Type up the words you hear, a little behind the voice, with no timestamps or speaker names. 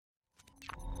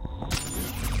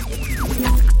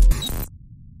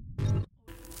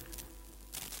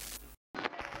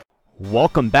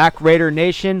Welcome back, Raider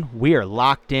Nation. We are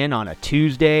locked in on a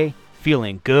Tuesday,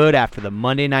 feeling good after the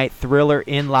Monday night thriller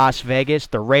in Las Vegas.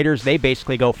 The Raiders, they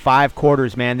basically go 5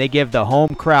 quarters, man. They give the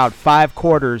home crowd 5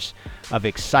 quarters of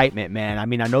excitement, man. I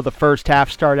mean, I know the first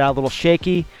half started out a little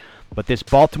shaky, but this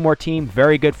Baltimore team,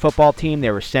 very good football team.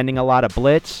 They were sending a lot of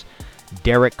blitz.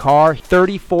 Derek Carr,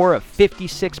 34 of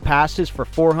 56 passes for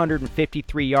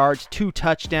 453 yards, 2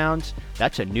 touchdowns.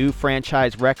 That's a new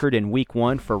franchise record in Week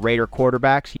 1 for Raider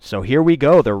quarterbacks. So here we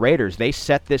go. The Raiders, they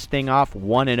set this thing off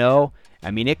 1-0.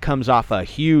 I mean, it comes off a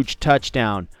huge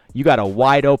touchdown. You got a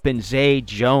wide-open Zay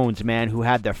Jones, man, who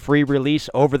had the free release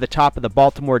over the top of the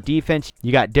Baltimore defense.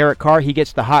 You got Derek Carr. He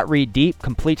gets the hot read deep,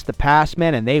 completes the pass,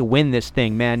 man, and they win this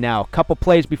thing, man. Now, a couple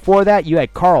plays before that, you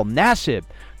had Carl Nassib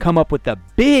come up with a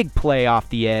big play off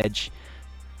the edge,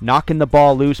 knocking the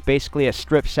ball loose, basically a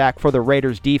strip sack for the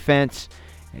Raiders defense.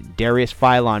 And Darius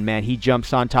Philon, man, he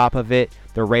jumps on top of it.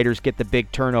 The Raiders get the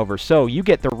big turnover. So you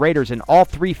get the Raiders in all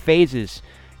 3 phases,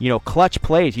 clutch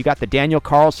plays. You got the Daniel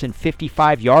Carlson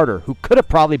 55-yarder who could have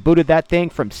probably booted that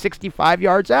thing from 65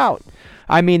 yards out.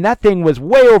 I mean, that thing was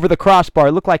way over the crossbar.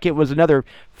 It looked like it was another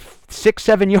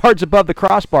 6-7 yards above the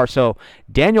crossbar. So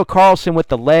Daniel Carlson with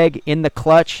the leg in the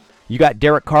clutch. You got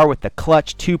Derek Carr with the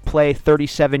clutch 2-play,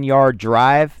 37-yard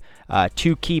drive,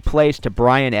 2 key plays to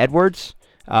Bryan Edwards.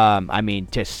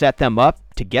 To set them up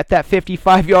to get that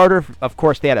 55-yarder. Of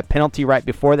course, they had a penalty right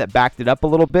before that backed it up a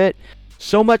little bit.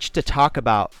 So much to talk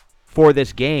about for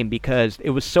this game because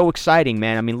it was so exciting,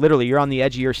 man. I mean, literally, you're on the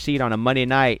edge of your seat on a Monday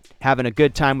night having a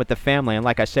good time with the family. And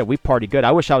like I said, we partied good.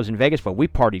 I wish I was in Vegas, but we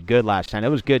partied good last night. It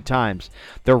was good times.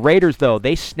 The Raiders, though,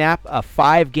 they snap a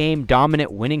 5-game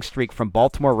dominant winning streak from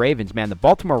Baltimore Ravens, man. The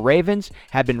Baltimore Ravens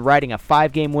have been riding a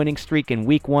 5-game winning streak in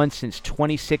Week 1 since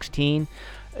 2016.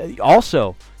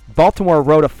 Also, Baltimore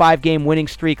rode a 5-game winning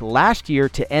streak last year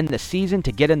to end the season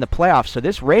to get in the playoffs. So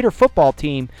this Raider football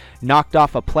team knocked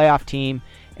off a playoff team.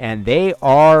 And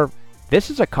this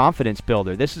is a confidence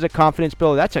builder. That's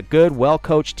a good,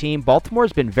 well-coached team.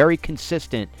 Baltimore's been very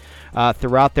consistent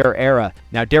throughout their era.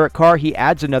 Now, Derek Carr, he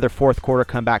adds another fourth quarter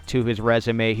comeback to his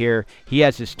resume here. He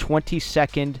has his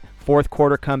 22nd fourth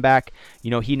quarter comeback.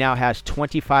 He now has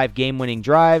 25 game-winning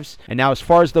drives. And now as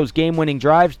far as those game-winning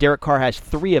drives, Derek Carr has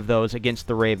 3 of those against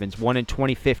the Ravens. 1 in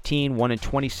 2015, 1 in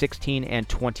 2016, and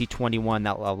 2021,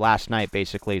 that last night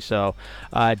basically. So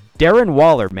Darren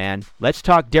Waller, man. Let's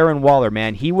talk Darren Waller,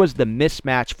 man. He was the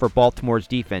mismatch for Baltimore's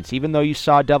defense. Even though you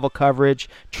saw double coverage,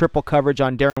 triple coverage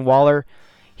on Darren Waller,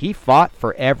 he fought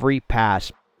for every pass.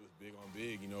 It was big on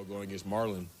big, going against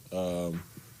Marlon.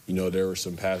 There were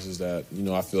some passes that,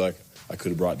 I feel like I could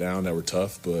have brought down that were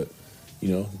tough, but,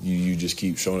 you just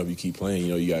keep showing up, you keep playing.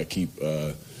 You got to keep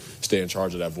stay in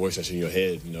charge of that voice that's in your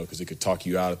head, because it could talk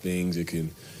you out of things. It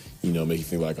can, make you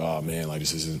think like, oh, man, like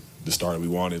this isn't the start we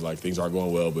wanted. Like things aren't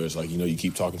going well, but it's like, you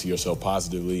keep talking to yourself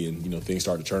positively and, things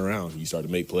start to turn around. You start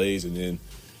to make plays and then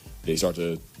they start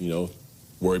to,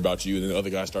 worry about you and then the other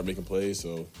guys start making plays.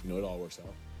 So, it all works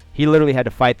out. He literally had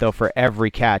to fight, though, for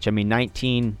every catch. I mean,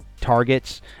 19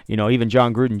 targets. Even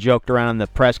John Gruden joked around in the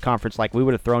press conference like we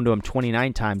would have thrown to him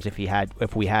 29 times if we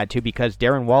had to, because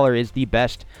Darren Waller is the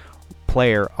best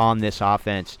player on this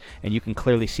offense, and you can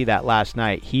clearly see that last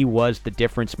night. He was the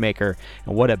difference maker,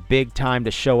 and what a big time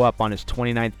to show up on his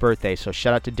 29th birthday. So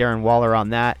shout out to Darren Waller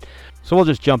on that. So we'll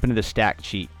just jump into the stat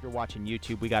sheet. If you're watching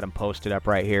YouTube, we got them posted up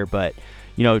right here, but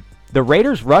the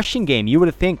Raiders' rushing game, you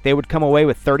would think they would come away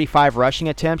with 35 rushing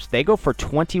attempts. They go for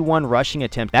 21 rushing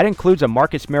attempts. That includes a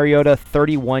Marcus Mariota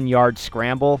 31-yard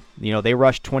scramble. They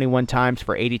rushed 21 times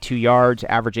for 82 yards,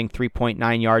 averaging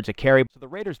 3.9 yards a carry. So the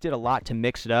Raiders did a lot to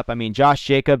mix it up. I mean, Josh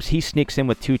Jacobs, he sneaks in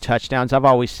with 2 touchdowns. I've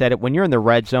always said it. When you're in the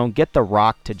red zone, get the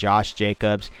rock to Josh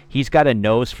Jacobs. He's got a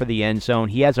nose for the end zone.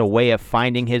 He has a way of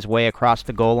finding his way across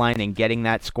the goal line and getting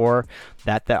that score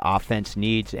that the offense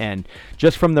needs. And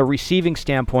just from the receiving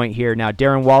standpoint here, now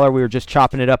Darren Waller, we were just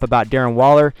chopping it up about Darren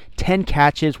Waller. 10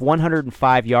 catches,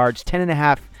 105 yards,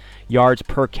 10.5 yards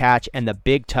per catch, and the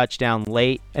big touchdown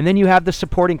late. And then you have the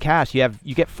supporting cast.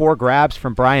 You get 4 grabs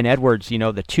from Bryan Edwards,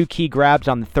 the 2 key grabs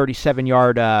on the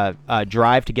 37-yard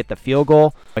drive to get the field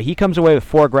goal. But he comes away with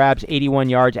 4 grabs, 81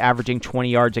 yards, averaging 20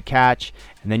 yards a catch.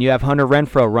 And then you have Hunter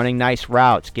Renfrow running nice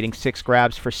routes, getting 6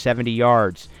 grabs for 70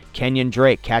 yards. Kenyon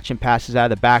Drake catching passes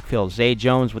out of the backfield. Zay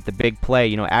Jones with the big play.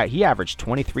 He averaged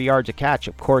 23 yards a catch.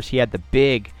 Of course, he had the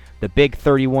big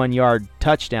 31-yard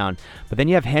touchdown. But then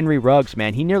you have Henry Ruggs,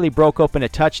 man. He nearly broke open a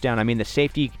touchdown. I mean, the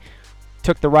safety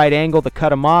took the right angle to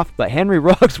cut him off, but Henry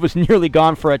Ruggs was nearly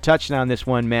gone for a touchdown this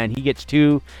one, man. He gets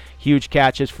 2 huge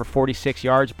catches for 46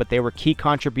 yards, but they were key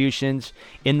contributions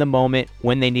in the moment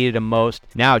when they needed them most.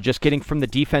 Now, just getting from the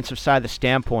defensive side of the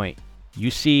standpoint,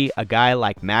 you see a guy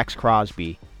like Max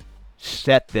Crosby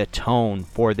set the tone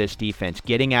for this defense,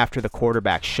 getting after the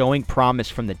quarterback, showing promise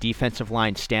from the defensive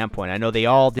line standpoint. I know they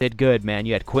all did good, man.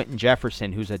 You had Quentin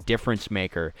Jefferson, who's a difference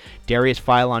maker, Darius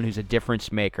Philon, who's a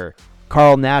difference maker,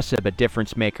 Carl Nassib, a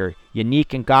difference maker,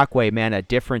 Yannick Ngakoue, man, a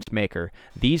difference maker.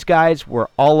 These guys were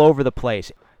all over the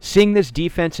place. Seeing this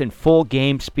defense in full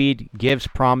game speed gives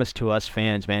promise to us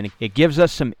fans, man. It gives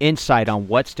us some insight on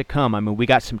what's to come. I mean, we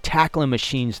got some tackling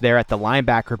machines there at the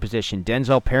linebacker position.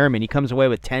 Denzel Perryman, he comes away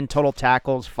with 10 total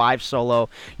tackles, 5 solo.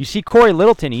 You see Corey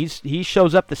Littleton, he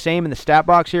shows up the same in the stat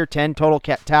box here, 10 total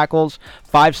tackles,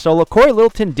 5 solo. Corey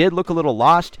Littleton did look a little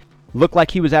lost. Looked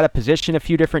like he was out of position a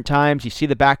few different times. You see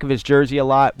the back of his jersey a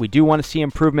lot. We do want to see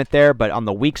improvement there, but on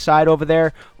the weak side over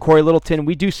there, Corey Littleton,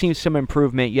 we do see some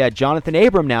improvement. You had Jonathan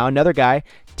Abram now, another guy,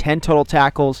 10 total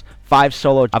tackles, 5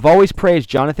 solo. I've always praised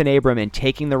Jonathan Abram in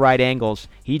taking the right angles.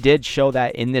 He did show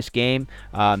that in this game.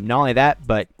 Not only that,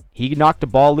 but he knocked the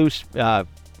ball loose,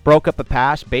 broke up a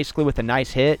pass basically with a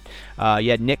nice hit. You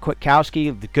had Nick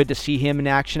Kwiatkowski. Good to see him in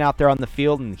action out there on the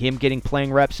field and him getting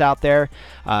playing reps out there.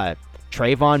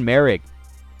 Trayvon Merrick,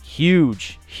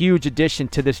 huge addition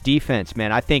to this defense,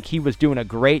 man. I think he was doing a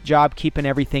great job keeping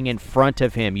everything in front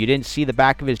of him. You didn't see the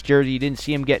back of his jersey. You didn't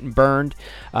see him getting burned.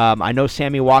 I know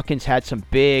Sammy Watkins had some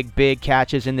big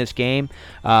catches in this game.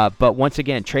 But once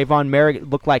again, Trayvon Merrick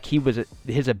looked like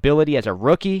his ability as a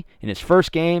rookie in his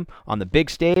first game on the big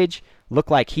stage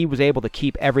looked like he was able to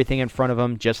keep everything in front of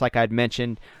him, just like I'd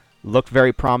mentioned. Looked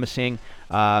very promising.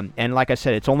 And like I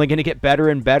said, it's only going to get better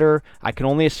and better. I can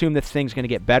only assume this thing's going to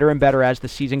get better and better as the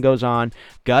season goes on.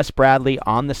 Gus Bradley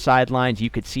on the sidelines, you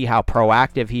could see how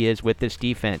proactive he is with this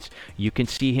defense. You can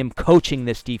see him coaching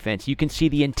this defense. You can see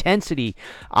the intensity.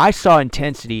 I saw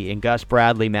intensity in Gus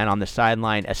Bradley, man, on the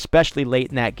sideline, especially late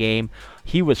in that game.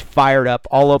 He was fired up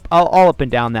all up and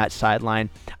down that sideline.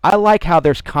 I like how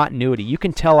there's continuity. You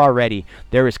can tell already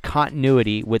there is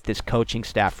continuity with this coaching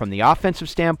staff from the offensive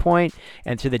standpoint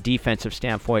and to the defensive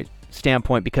standpoint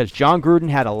because John Gruden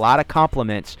had a lot of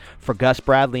compliments for Gus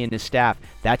Bradley and his staff.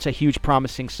 That's a huge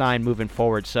promising sign moving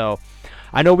forward. So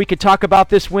I know we could talk about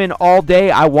this win all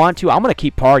day. I want to. I'm going to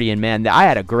keep partying, man. I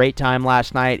had a great time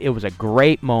last night. It was a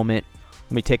great moment.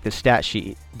 Let me take the stat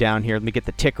sheet down here. Let me get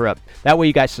the ticker up. That way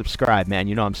you guys subscribe, man.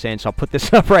 You know what I'm saying? So I'll put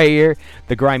this up right here.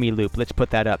 The Grimy Loop. Let's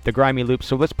put that up. The Grimy Loop.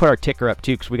 So let's put our ticker up,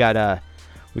 too, because we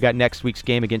got next week's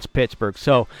game against Pittsburgh.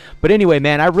 So, but anyway,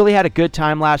 man, I really had a good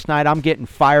time last night. I'm getting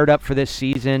fired up for this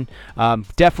season.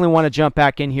 Definitely want to jump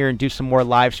back in here and do some more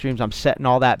live streams. I'm setting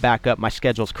all that back up. My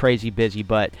schedule's crazy busy,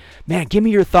 but man, give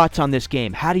me your thoughts on this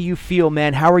game. How do you feel,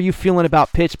 man? How are you feeling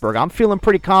about Pittsburgh? I'm feeling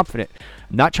pretty confident.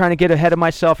 I'm not trying to get ahead of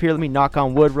myself here. Let me knock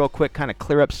on wood real quick, kind of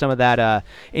clear up some of that,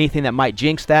 anything that might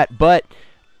jinx that, but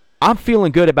I'm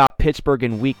feeling good about Pittsburgh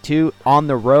in week 2 on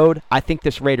the road. I think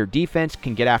this Raider defense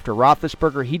can get after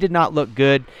Roethlisberger. He did not look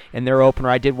good in their opener.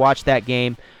 I did watch that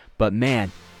game, but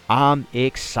man, I'm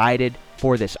excited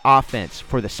for this offense,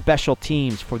 for the special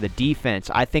teams, for the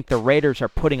defense. I think the Raiders are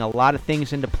putting a lot of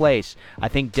things into place. I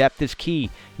think depth is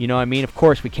key. You know what I mean? Of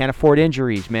course, we can't afford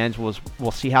injuries, man.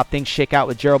 We'll see how things shake out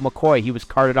with Gerald McCoy. He was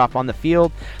carted off on the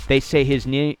field. They say his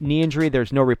knee injury,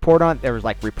 there's no report on it. There was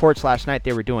reports last night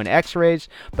they were doing x-rays,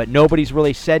 but nobody's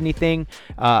really said anything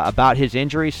about his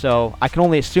injury, so I can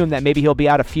only assume that maybe he'll be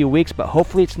out a few weeks, but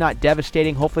hopefully it's not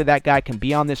devastating. Hopefully that guy can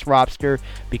be on this roster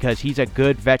because he's a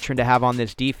good veteran to have on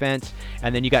this defense.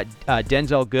 And then you got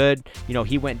Denzel Good. You know,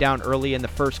 he went down early in the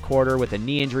first quarter with a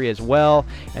knee injury as well.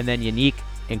 And then Yannick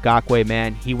Ngakoue,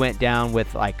 man, he went down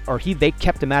with they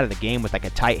kept him out of the game with a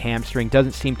tight hamstring.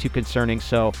 Doesn't seem too concerning.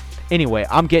 So anyway,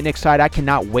 I'm getting excited. I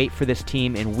cannot wait for this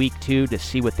team in week 2 to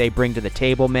see what they bring to the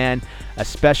table, man,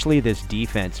 especially this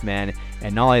defense, man.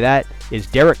 And not only that, is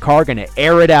Derek Carr going to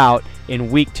air it out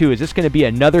in week 2? Is this going to be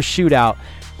another shootout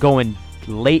going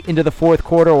late into the fourth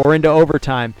quarter or into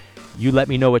overtime? You let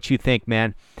me know what you think,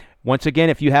 man. Once again,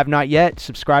 if you have not yet,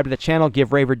 subscribe to the channel.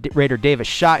 Give Raider Dave a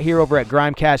shot here over at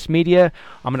Grimecast Media.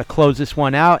 I'm going to close this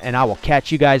one out, and I will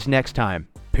catch you guys next time.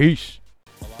 Peace.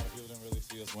 A lot of people didn't really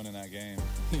see us winning that game,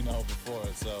 before.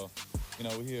 So,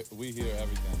 we hear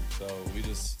everything. So we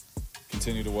just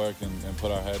continue to work and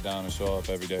put our head down and show up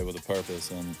every day with a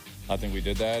purpose. And I think we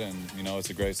did that, and, it's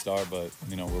a great start, but,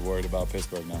 we're worried about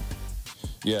Pittsburgh now.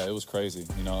 Yeah, it was crazy.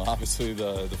 Obviously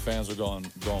the fans were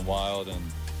going wild, and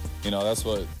that's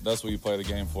what you play the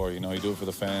game for. You do it for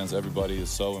the fans. Everybody is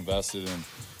so invested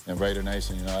in Raider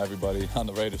Nation. Everybody on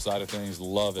the Raider side of things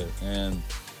love it, and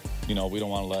we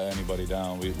don't want to let anybody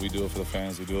down. We do it for the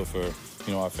fans. We do it for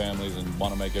our families, and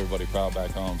want to make everybody proud back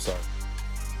home. So.